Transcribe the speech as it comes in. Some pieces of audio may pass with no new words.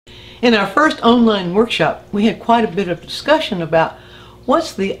In our first online workshop, we had quite a bit of discussion about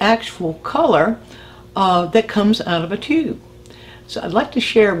what's the actual color that comes out of a tube. So I'd like to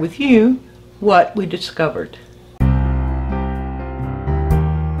share with you what we discovered.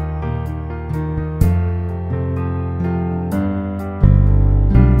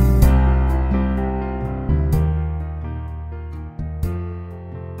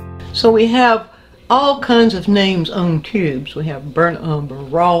 So we have all kinds of names on tubes. We have burnt umber,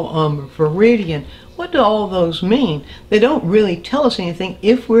 raw umber, viridian. What do all those mean? They don't really tell us anything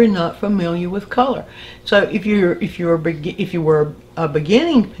if we're not familiar with color. So if you were a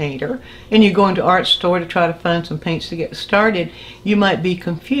beginning painter and you go into art store to try to find some paints to get started, you might be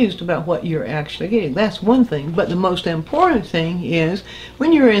confused about what you're actually getting. That's one thing. But the most important thing is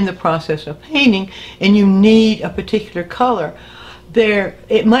when you're in the process of painting and you need a particular color,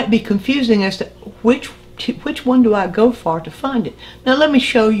 it might be confusing as to which one do I go for to find it. Now let me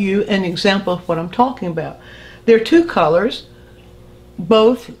show you an example of what I'm talking about. There are two colors,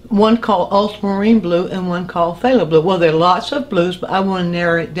 one called ultramarine blue and one called phthalo blue. Well, there are lots of blues, but I want to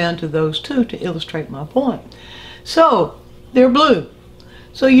narrow it down to those two to illustrate my point. So they're blue.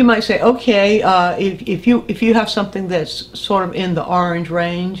 So you might say, okay, if you have something that's sort of in the orange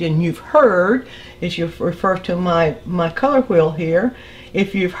range, and you've heard, as you refer to my color wheel here,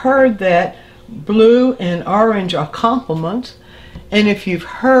 if you've heard that blue and orange are complements, and if you've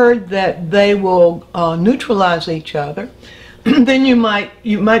heard that they will neutralize each other, then you might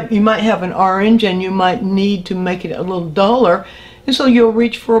have an orange and you might need to make it a little duller, and so you'll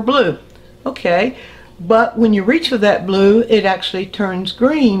reach for a blue. Okay. But when you reach for that blue, it actually turns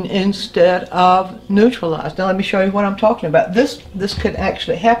green instead of neutralized. Now let me show you what I'm talking about. This could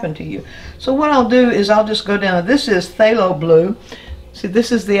actually happen to you. So what I'll do is I'll just go down. This is phthalo blue. See,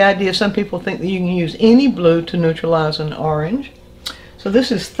 this is the idea. Some people think that you can use any blue to neutralize an orange. So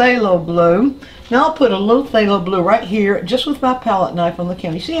this is phthalo blue. Now I'll put a little phthalo blue right here, just with my palette knife on the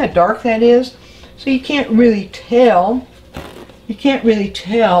camera. You see how dark that is? So you can't really tell. You can't really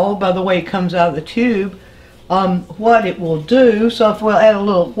tell by the way it comes out of the tube what it will do. So if we'll add a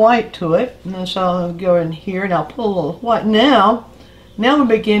little white to it, and so I'll go in here and I'll put a little white. Now we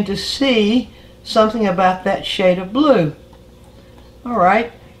begin to see something about that shade of blue. All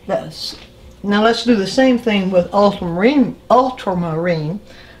right, now let's do the same thing with ultramarine.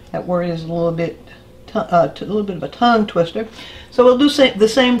 That word is a little bit of a tongue twister. So we'll do the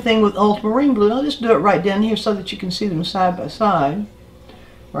same thing with ultramarine blue. I'll just do it right down here so that you can see them side by side,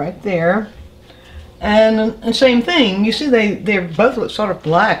 right there. And same thing. You see they both look sort of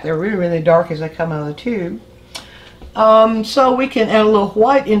black. They're really, really dark as they come out of the tube. So we can add a little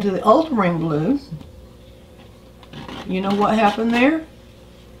white into the ultramarine blue. You know what happened there?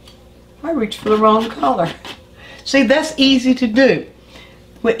 I reached for the wrong color. See, that's easy to do.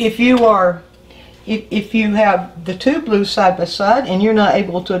 If you have the two blues side by side and you're not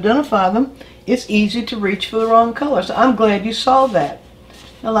able to identify them, it's easy to reach for the wrong color. So I'm glad you saw that.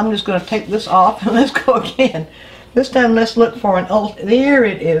 Now I'm just going to take this off and let's go again. This time let's look for there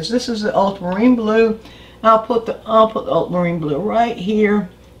it is. This is the ultramarine blue. I'll put the ultramarine blue right here.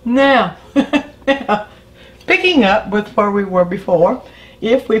 Now, picking up with where we were before,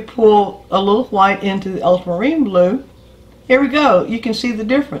 if we pull a little white into the ultramarine blue, here we go. You can see the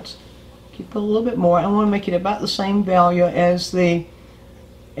difference. Put a little bit more. I want to make it about the same value as the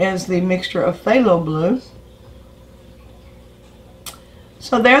mixture of phthalo blue.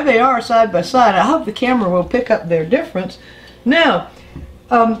 So there they are side by side. I hope the camera will pick up their difference. Now,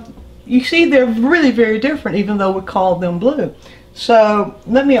 you see they're really very different even though we call them blue. So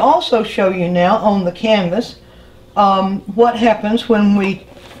let me also show you now on the canvas what happens when we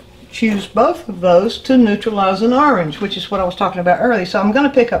choose both of those to neutralize an orange, which is what I was talking about earlier. So I'm going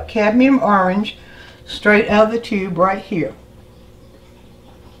to pick up cadmium orange straight out of the tube right here.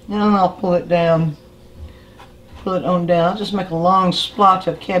 And I'll pull it down, pull it on down. I'll just make a long splotch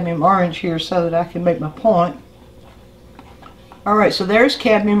of cadmium orange here so that I can make my point. Alright, so there's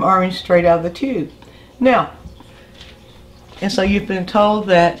cadmium orange straight out of the tube. Now, and so you've been told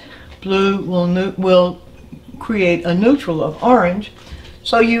that blue will create a neutral of orange.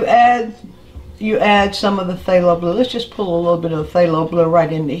 So you add some of the phthalo blue. Let's just pull a little bit of phthalo blue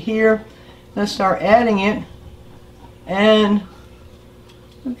right into here. Let's start adding it, and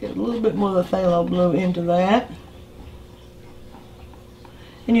we'll get a little bit more of the phthalo blue into that.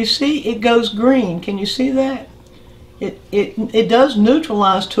 And you see it goes green. Can you see that? It does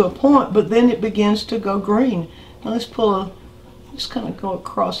neutralize to a point, but then it begins to go green. Now let's just kind of go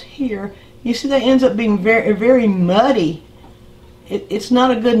across here. You see that ends up being very, very muddy. It's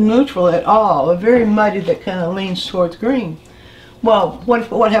not a good neutral at all. A very muddy that kind of leans towards green. Well,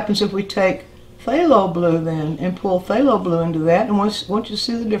 what happens if we take phthalo blue then and pull phthalo blue into that, and want you to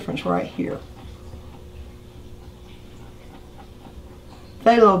see the difference right here.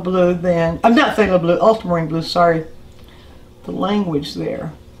 Phthalo blue then, not phthalo blue, ultramarine blue, sorry, the language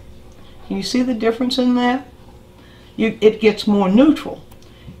there. Can you see the difference in that? It gets more neutral.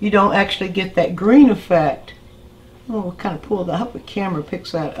 You don't actually get that green effect. Oh, we'll kind of pull that. I hope the camera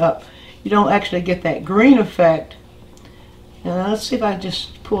picks that up. You don't actually get that green effect. And let's see if I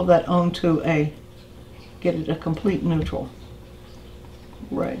just pull that onto get it a complete neutral.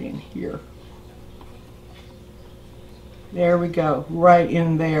 Right in here. There we go, right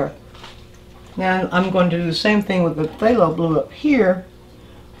in there. Now I'm going to do the same thing with the phthalo blue up here.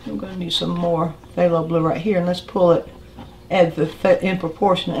 I'm going to need some more phthalo blue right here, and let's pull it, add in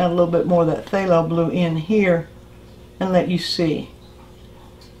proportion, add a little bit more of that phthalo blue in here, and let you see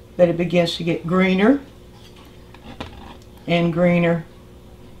that it begins to get greener and greener.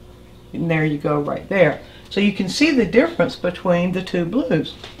 And there you go, right there. So you can see the difference between the two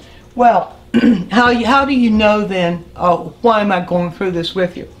blues. Well, how do you know then, why am I going through this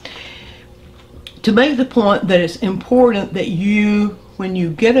with you? To make the point that it's important that you, when you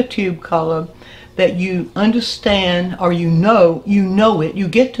get a tube color, that you understand, or you know it, you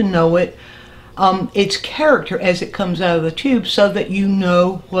get to know it, its character as it comes out of the tube, so that you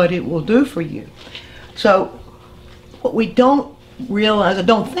know what it will do for you. So what we don't realize, or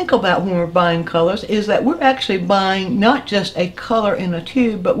don't think about when we're buying colors, is that we're actually buying not just a color in a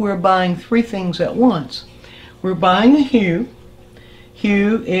tube, but we're buying three things at once. We're buying a hue.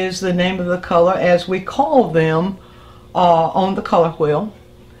 Hue is the name of the color as we call them on the color wheel.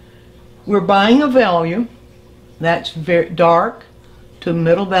 We're buying a value. That's very dark to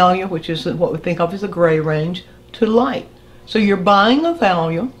middle value, which is what we think of as the gray range, to light. So you're buying a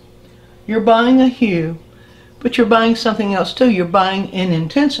value, you're buying a hue, but you're buying something else too. You're buying an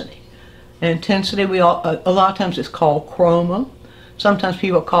intensity. An intensity, a lot of times it's called chroma. Sometimes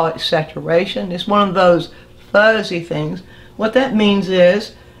people call it saturation. It's one of those fuzzy things. What that means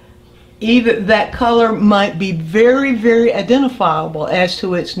is either that color might be very, very identifiable as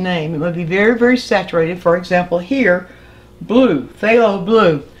to its name. It might be very, very saturated. For example, here, blue, phthalo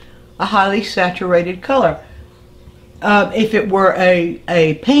blue, a highly saturated color. If it were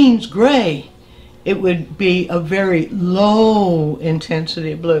a Payne's gray, it would be a very low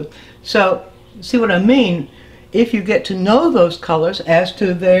intensity blue. So, see what I mean? If you get to know those colors as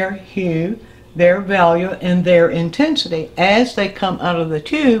to their hue, their value, and their intensity as they come out of the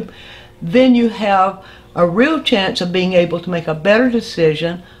tube, then you have a real chance of being able to make a better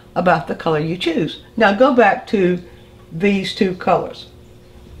decision about the color you choose. Now go back to these two colors,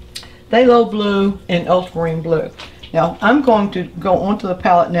 phthalo blue and ultramarine blue. Now I'm going to go onto the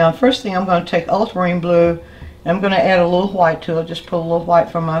palette now. First thing, I'm going to take ultramarine blue, and I'm going to add a little white to it. Just put a little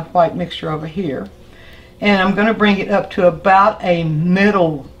white from my white mixture over here, and I'm going to bring it up to about a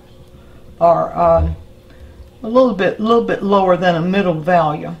middle, or a little bit lower than a middle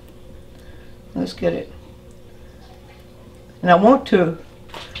value. Let's get it. And I want to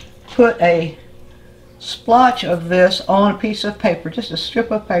put a splotch of this on a piece of paper, just a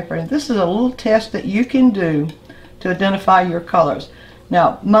strip of paper. And this is a little test that you can do to identify your colors.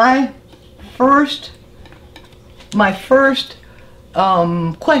 Now, my first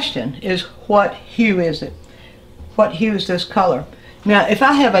question is, what hue is it? What hue is this color? Now, if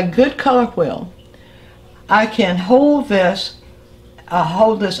I have a good color wheel, I can hold this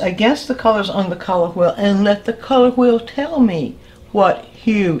against the colors on the color wheel and let the color wheel tell me what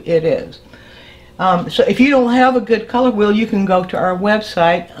hue it is. So if you don't have a good color wheel, you can go to our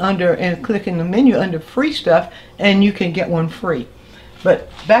website and click in the menu under free stuff, and you can get one free. But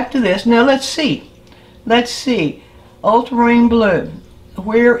back to this. Now let's see. Ultramarine blue.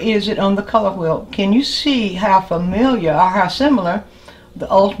 Where is it on the color wheel? Can you see how familiar or how similar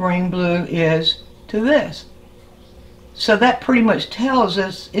the ultramarine blue is to this? So that pretty much tells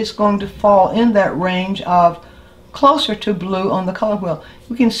us it's going to fall in that range of closer to blue on the color wheel.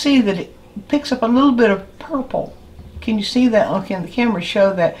 We can see that it picks up a little bit of purple. Can you see that? Okay, the camera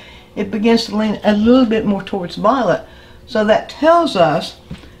show that it begins to lean a little bit more towards violet. So that tells us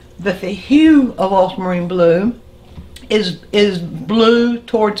that the hue of ultramarine blue is blue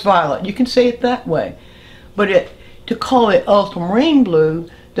towards violet. You can say it that way. But to call it ultramarine blue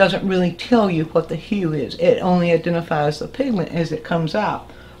doesn't really tell you what the hue is. It only identifies the pigment as it comes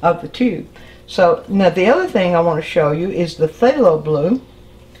out of the tube. So now the other thing I want to show you is the phthalo blue.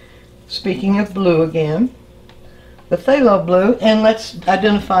 Speaking of blue again, the phthalo blue, and let's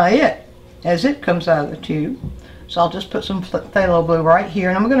identify it as it comes out of the tube. So I'll just put some phthalo blue right here,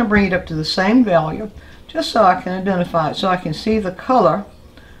 and I'm going to bring it up to the same value, just so I can identify it, so I can see the color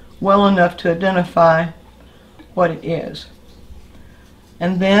well enough to identify what it is.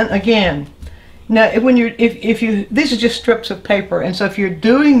 And then again, now when you're, if you, these are just strips of paper, and so if you're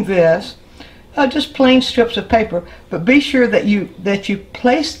doing this, just plain strips of paper, but be sure that you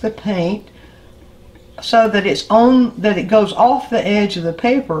place the paint so that it goes off the edge of the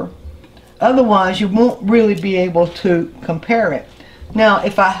paper. Otherwise you won't really be able to compare it. Now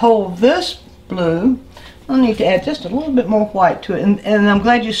if I hold this blue, I'll need to add just a little bit more white to it, and I'm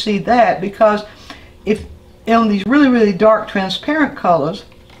glad you see that, because if on these really dark transparent colors,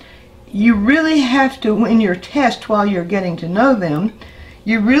 you really have to, in your test while you're getting to know them,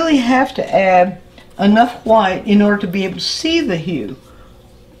 you really have to add enough white in order to be able to see the hue,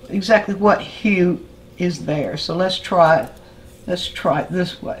 exactly what hue is there. So let's try it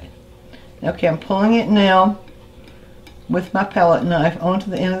this way. Okay, I'm pulling it now with my palette knife onto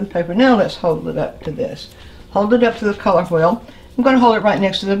the end of the paper. Now let's hold it up to this. Hold it up to the color wheel. I'm going to hold it right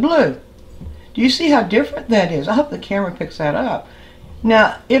next to the blue. Do you see how different that is? I hope the camera picks that up.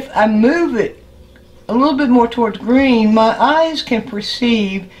 Now if I move it a little bit more towards green, my eyes can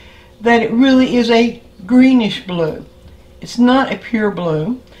perceive that it really is a greenish blue. It's not a pure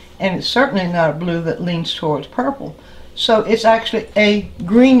blue, and it's certainly not a blue that leans towards purple. So it's actually a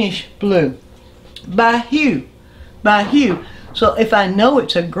greenish blue by hue. So if I know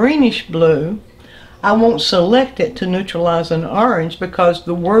it's a greenish blue, I won't select it to neutralize an orange, because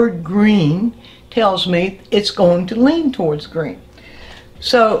the word green tells me it's going to lean towards green.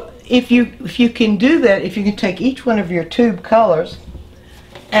 So if you can do that, if you can take each one of your tube colors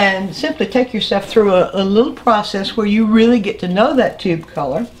and simply take yourself through a little process where you really get to know that tube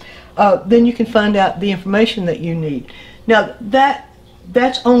color, then you can find out the information that you need. Now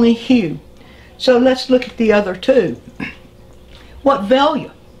that's only hue. So let's look at the other two. What value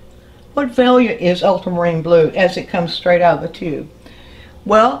is ultramarine blue as it comes straight out of the tube?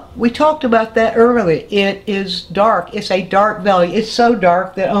 Well, we talked about that earlier. It is dark. It's a dark value. It's so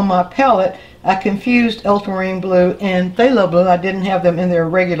dark that on my palette I confused ultramarine blue and phthalo blue. I didn't have them in their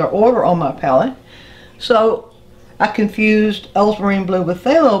regular order on my palette. So I confused ultramarine blue with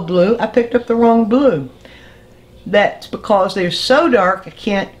phthalo blue. I picked up the wrong blue. That's because they're so dark I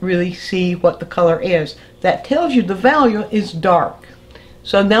can't really see what the color is. That tells you the value is dark.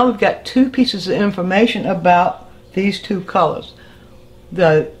 So now we've got two pieces of information about these two colors.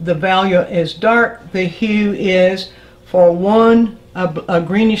 The value is dark, the hue is for one a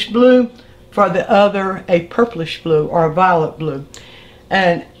greenish blue, for the other a purplish blue or a violet blue.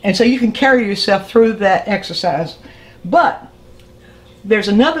 And so you can carry yourself through that exercise. But there's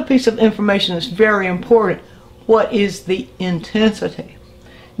another piece of information that's very important. What is the intensity?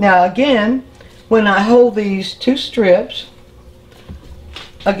 Now again, when I hold these two strips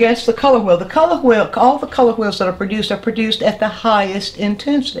against the color wheel, all the color wheels that are produced at the highest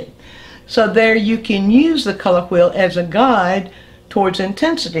intensity. So there you can use the color wheel as a guide towards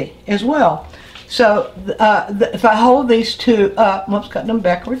intensity as well. So if I hold these two up, whoops, got them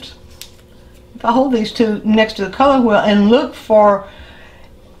backwards. If I hold these two next to the color wheel and look for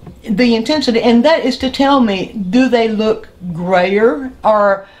the intensity, and that is to tell me, do they look grayer,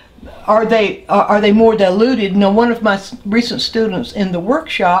 or are they more diluted? Now, one of my recent students in the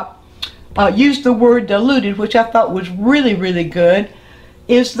workshop used the word diluted, which I thought was really good.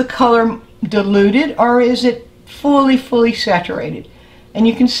 Is the color diluted, or is it fully saturated? And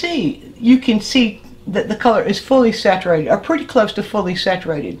you can see that the color is fully saturated, or pretty close to fully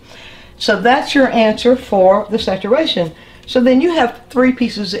saturated. So that's your answer for the saturation. So then you have three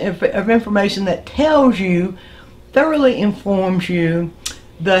pieces of information that tells you, thoroughly informs you,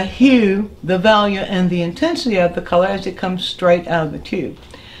 the hue, the value, and the intensity of the color as it comes straight out of the tube.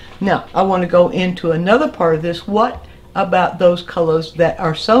 Now, I want to go into another part of this. What about those colors that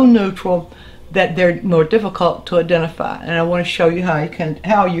are so neutral that they're more difficult to identify? And I want to show you how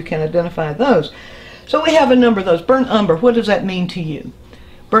you can identify those. So we have a number of those. Burnt umber, what does that mean to you?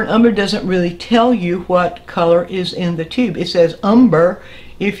 Burnt umber doesn't really tell you what color is in the tube. It says umber.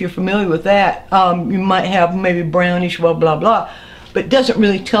 If you're familiar with that, you might have maybe brownish, blah, blah, but it doesn't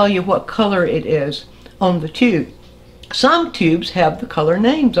really tell you what color it is on the tube. Some tubes have the color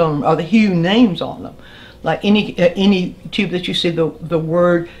names on them, or the hue names on them. Like any tube that you see the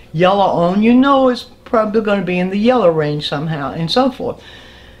word yellow on, you know it's probably going to be in the yellow range somehow, and so forth.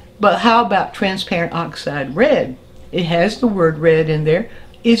 But how about transparent oxide red? It has the word red in there.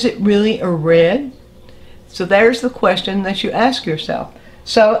 Is it really a red? So there's the question that you ask yourself.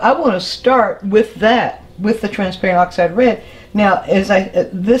 So I want to start with that, with the transparent oxide red. Now,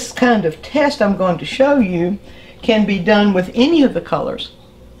 this kind of test I'm going to show you can be done with any of the colors.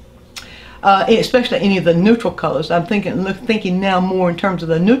 especially any of the neutral colors. I'm thinking now more in terms of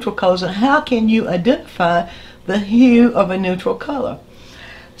the neutral colors and how can you identify the hue of a neutral color.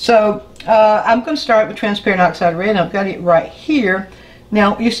 So I'm going to start with transparent oxide red, and I've got it right here.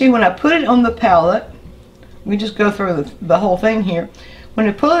 Now you see when I put it on the palette, we just go through the whole thing here. When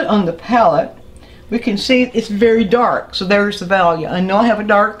I put it on the palette, we can see it's very dark, so there's the value. I know I have a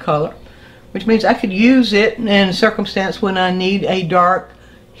dark color, which means I could use it in a circumstance when I need a dark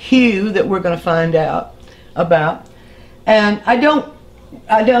hue that we're going to find out about. And I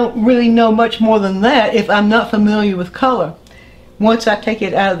don't really know much more than that if I'm not familiar with color. Once I take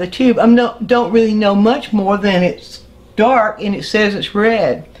it out of the tube, I don't really know much more than it's dark and it says it's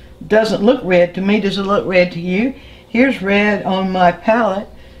red. It doesn't look red to me. Does it look red to you? Here's red on my palette.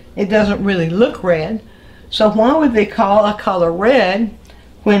 It doesn't really look red. So why would they call a color red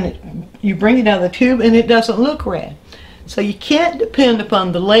when you bring it out of the tube and it doesn't look red? So you can't depend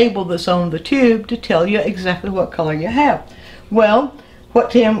upon the label that's on the tube to tell you exactly what color you have. Well, what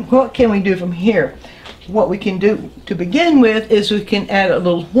can we do from here? What we can do to begin with is we can add a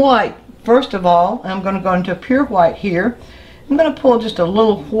little white. First of all, I'm going to go into pure white here. I'm going to pull just a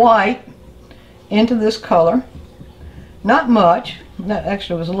little white into this color. Not much. That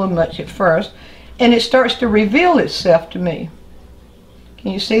actually was a little much at first. And it starts to reveal itself to me.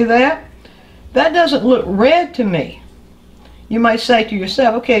 Can you see that? That doesn't look red to me. You might say to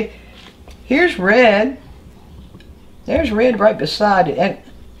yourself, okay, here's red. There's red right beside it.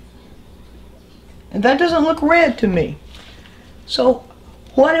 And that doesn't look red to me. So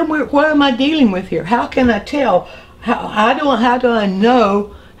what am I dealing with here? How can I tell? How do I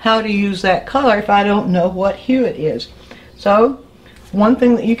know how to use that color if I don't know what hue it is? So one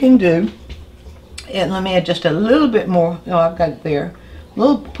thing that you can do, and let me add just a little bit more. Oh, I've got it there.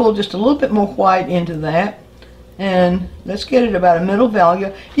 Pull just a little bit more white into that, and let's get it about a middle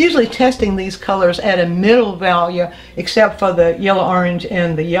value. Usually testing these colors at a middle value, except for the yellow orange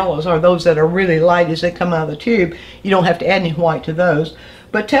and the yellows, or those that are really light as they come out of the tube. You don't have to add any white to those.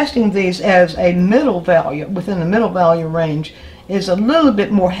 But testing these as a middle value, within the middle value range, is a little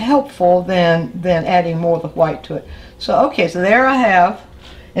bit more helpful than adding more of the white to it. So okay, so there I have,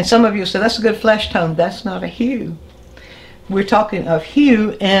 and some of you say that's a good flesh tone. That's not a hue. We're talking of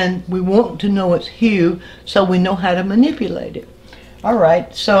hue, and we want to know its hue so we know how to manipulate it.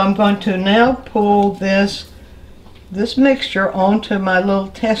 Alright, so I'm going to now pull this mixture onto my little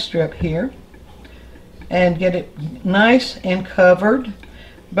test strip here and get it nice and covered.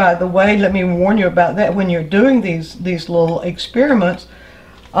 By the way, let me warn you about that. When you're doing these little experiments,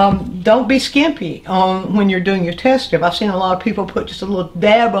 don't be skimpy when you're doing your test strip. I've seen a lot of people put just a little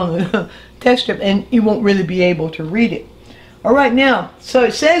dab on the test strip and you won't really be able to read it. Alright, now, so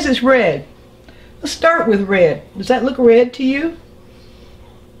it says it's red. Let's start with red. Does that look red to you?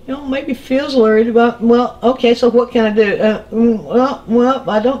 You know, maybe feels worried about, well, okay, so what can I do? Well,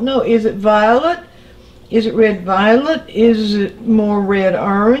 I don't know. Is it violet? Is it red violet? Is it more red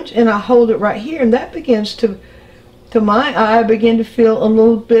orange? And I hold it right here, and that begins to my eye, I begin to feel a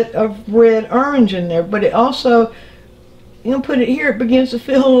little bit of red orange in there. But it also, you know, put it here, it begins to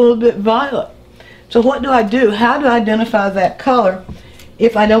feel a little bit violet. So what do I do? How do I identify that color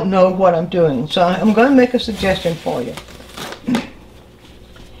if I don't know what I'm doing? So I'm going to make a suggestion for you.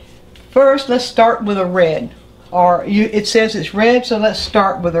 First, let's start with a red. It says it's red, so let's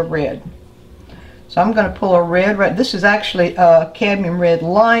start with a red. So I'm going to pull a red right. This is actually a cadmium red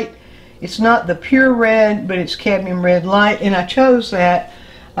light. It's not the pure red, but it's cadmium red light, and I chose that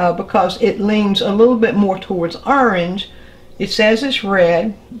because it leans a little bit more towards orange. It says it's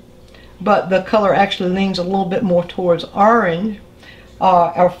red, but the color actually leans a little bit more towards orange,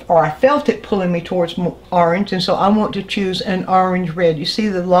 or I felt it pulling me towards orange, and so I want to choose an orange red. You see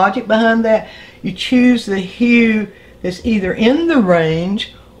the logic behind that? You choose the hue that's either in the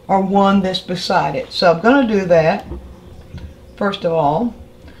range or one that's beside it. So I'm going to do that first of all.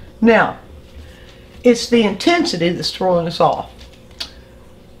 Now, it's the intensity that's throwing us off.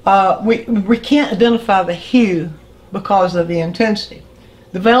 We can't identify the hue because of the intensity.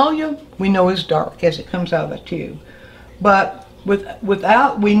 The value we know is dark as it comes out of the tube, but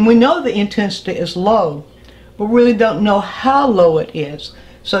we know the intensity is low, but we really don't know how low it is.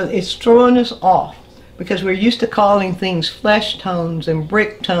 So it's throwing us off because we're used to calling things flesh tones and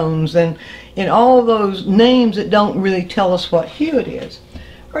brick tones and all those names that don't really tell us what hue it is.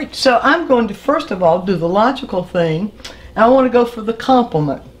 All right, so I'm going to first of all do the logical thing. I want to go for the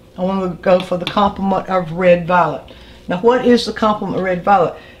complement. I want to go for the complement of red violet. Now, what is the complement of red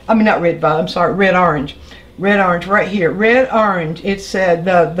violet? I mean, not red violet, I'm sorry, red orange. Red orange right here. Red orange, it said,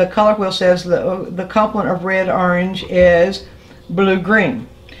 the color wheel says the complement of red orange is blue green.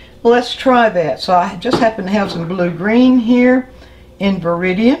 Well, let's try that. So I just happen to have some blue-green here in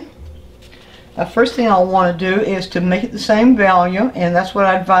Viridian. First thing I'll want to do is to make it the same value, and that's what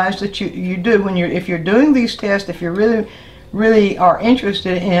I advise that you do when if you're doing these tests. If you really are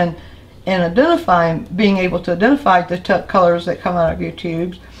interested in identifying, being able to identify the colors that come out of your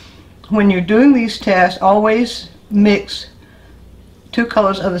tubes, when you're doing these tests, always mix two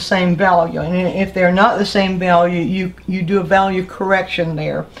colors of the same value, and if they're not the same value, you do a value correction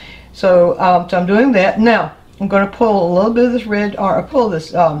there. So, so I'm doing that now. I'm going to pull a little bit of this red, or pull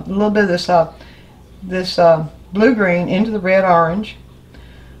this a little bit of this blue-green into the red-orange.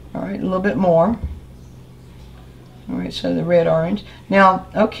 All right, a little bit more. All right, so the red-orange. Now,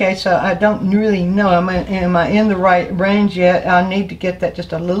 okay, so I don't really know, am I in the right range yet? I need to get that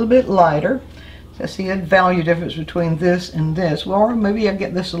just a little bit lighter. So I see a value difference between this and this. Well, or maybe I'll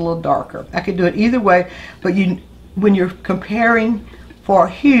get this a little darker. I could do it either way, but when you're comparing for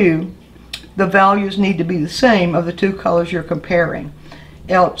hue, the values need to be the same of the two colors you're comparing.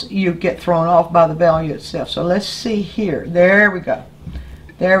 Else you get thrown off by the value itself. So let's see here. There we go.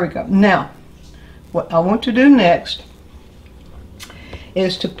 There we go. Now, what I want to do next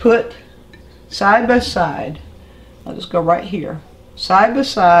is to put side by side, I'll just go right here, side by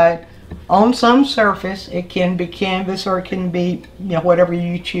side on some surface. It can be canvas or it can be, you know, whatever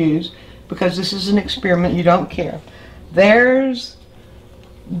you choose, because this is an experiment, you don't care. There's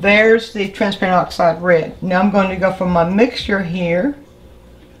the transparent oxide red. Now I'm going to go from my mixture here.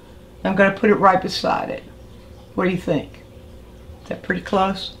 I'm going to put it right beside it. What do you think? Is that pretty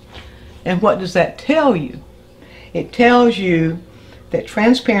close? And what does that tell you? It tells you that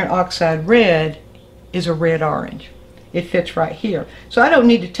transparent oxide red is a red-orange. It fits right here. So I don't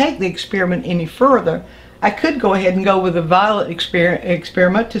need to take the experiment any further. I could go ahead and go with a violet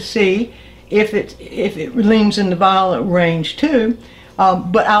experiment to see if it leans in the violet range too.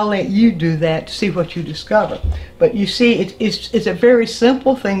 But I'll let you do that to see what you discover. But you see, it's a very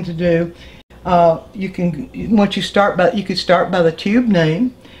simple thing to do. You could start by the tube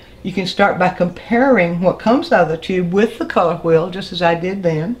name. You can start by comparing what comes out of the tube with the color wheel, just as I did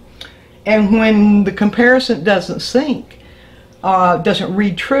then. And when the comparison doesn't sync, doesn't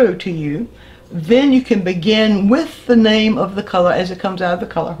read true to you, then you can begin with the name of the color as it comes out of the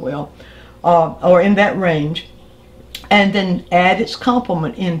color wheel, or in that range, and then add its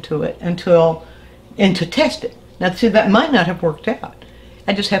complement into it and to test it. Now see, that might not have worked out.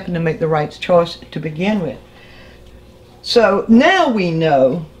 I just happened to make the right choice to begin with. So now we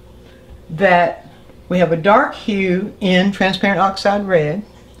know that we have a dark hue in transparent oxide red.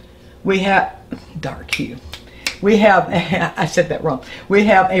 We have dark hue. We have, I said that wrong. We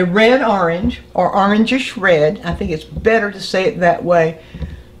have a red-orange or orangish red. I think it's better to say it that way,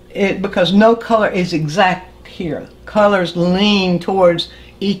 because no color is exact here. Colors lean towards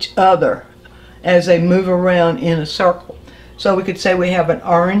each other as they move around in a circle. So we could say we have an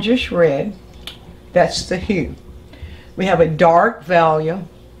orangish red. That's the hue. We have a dark value.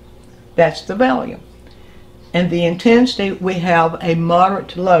 That's the value. And the intensity, we have a moderate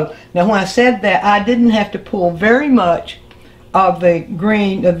to low. Now when I said that, I didn't have to pull very much of the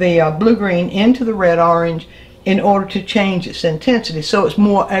green, of the blue-green into the red-orange in order to change its intensity. So it's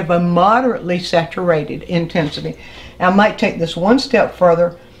more of a moderately saturated intensity. I might take this one step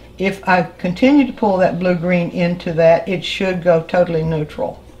further. If I continue to pull that blue-green into that, it should go totally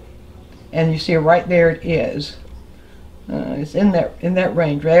neutral. And you see right there it is. It's in that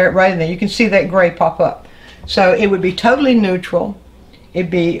range, right in there. You can see that gray pop up. So it would be totally neutral.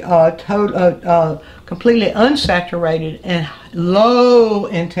 It'd be completely unsaturated and low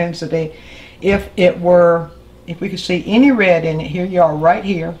intensity. If we could see any red in it, here you are right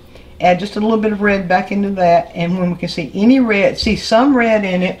here. Add just a little bit of red back into that, and when we can see any red, see some red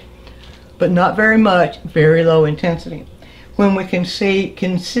in it, but not very much, very low intensity. When we can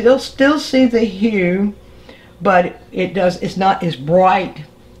still see the hue, but it's not as bright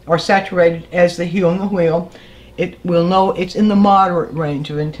or saturated as the hue on the wheel, it will know it's in the moderate range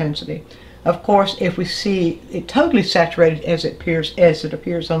of intensity. Of course, if we see it totally saturated as it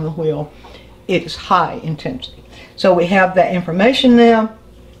appears on the wheel, it's high intensity. So we have that information now.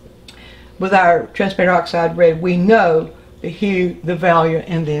 With our transparent oxide red, we know the hue, the value,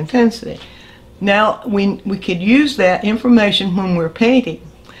 and the intensity. Now we could use that information when we're painting.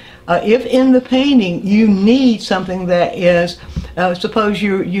 If in the painting you need something that is, suppose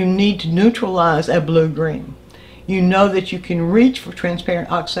you need to neutralize a blue-green. You know that you can reach for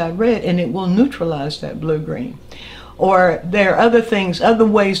transparent oxide red and it will neutralize that blue-green. Or there are other things, other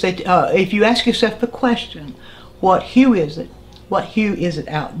ways that if you ask yourself the question, what hue is it? What hue is it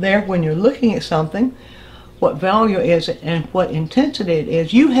out there when you're looking at something? what value is it and what intensity it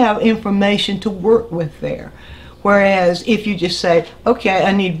is. You have information to work with there. Whereas if you just say, okay,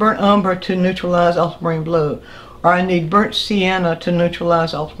 I need burnt umber to neutralize ultramarine blue, or I need burnt sienna to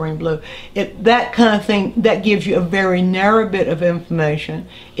neutralize ultramarine blue, that kind of thing, that gives you a very narrow bit of information.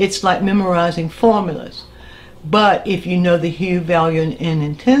 It's like memorizing formulas. But if you know the hue, value, and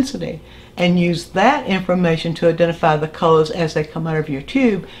intensity, and use that information to identify the colors as they come out of your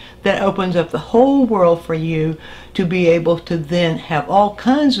tube, that opens up the whole world for you to be able to then have all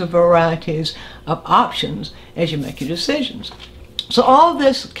kinds of varieties of options as you make your decisions. So all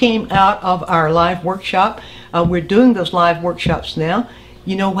this came out of our live workshop. We're doing those live workshops now.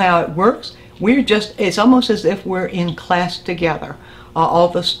 You know how it works. It's almost as if we're in class together. All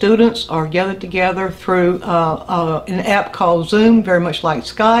the students are gathered together through an app called Zoom, very much like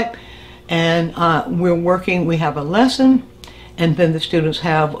Skype. And we have a lesson, and then the students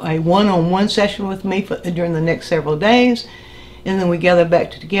have a one-on-one session with me during the next several days. And then we gather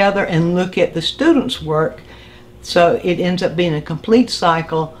back together and look at the students' work. So it ends up being a complete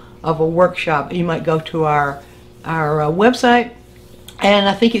cycle of a workshop. You might go to our website, and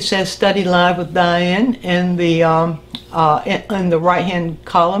I think it says Study Live with Dianne in the right-hand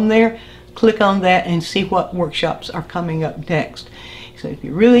column there. Click on that and see what workshops are coming up next. So if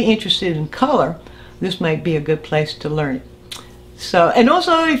you're really interested in color, this might be a good place to learn it. So, and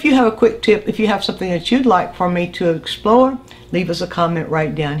also if you have a quick tip, if you have something that you'd like for me to explore, leave us a comment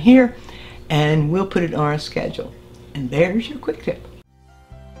right down here and we'll put it on our schedule. And there's your quick tip.